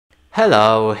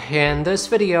Hello, in this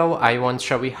video I want to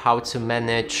show you how to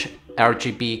manage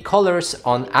RGB colors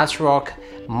on ASRock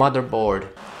motherboard.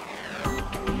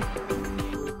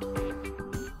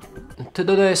 To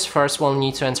do this, first we'll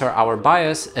need to enter our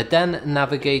BIOS, then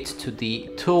navigate to the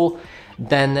tool,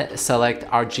 then select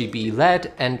RGB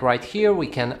LED, and right here we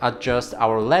can adjust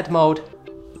our LED mode.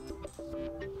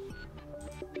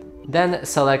 Then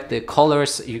select the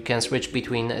colors. You can switch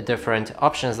between different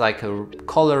options like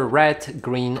color red,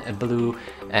 green, blue,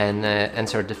 and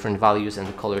enter different values and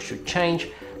the color should change.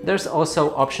 There's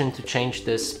also option to change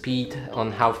the speed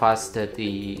on how fast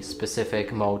the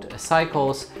specific mode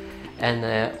cycles,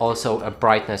 and also a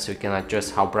brightness, so you can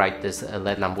adjust how bright this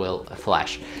LED lamp will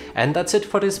flash. And that's it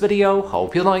for this video.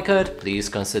 Hope you like it. Please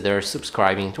consider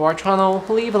subscribing to our channel,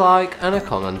 leave a like and a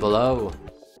comment below.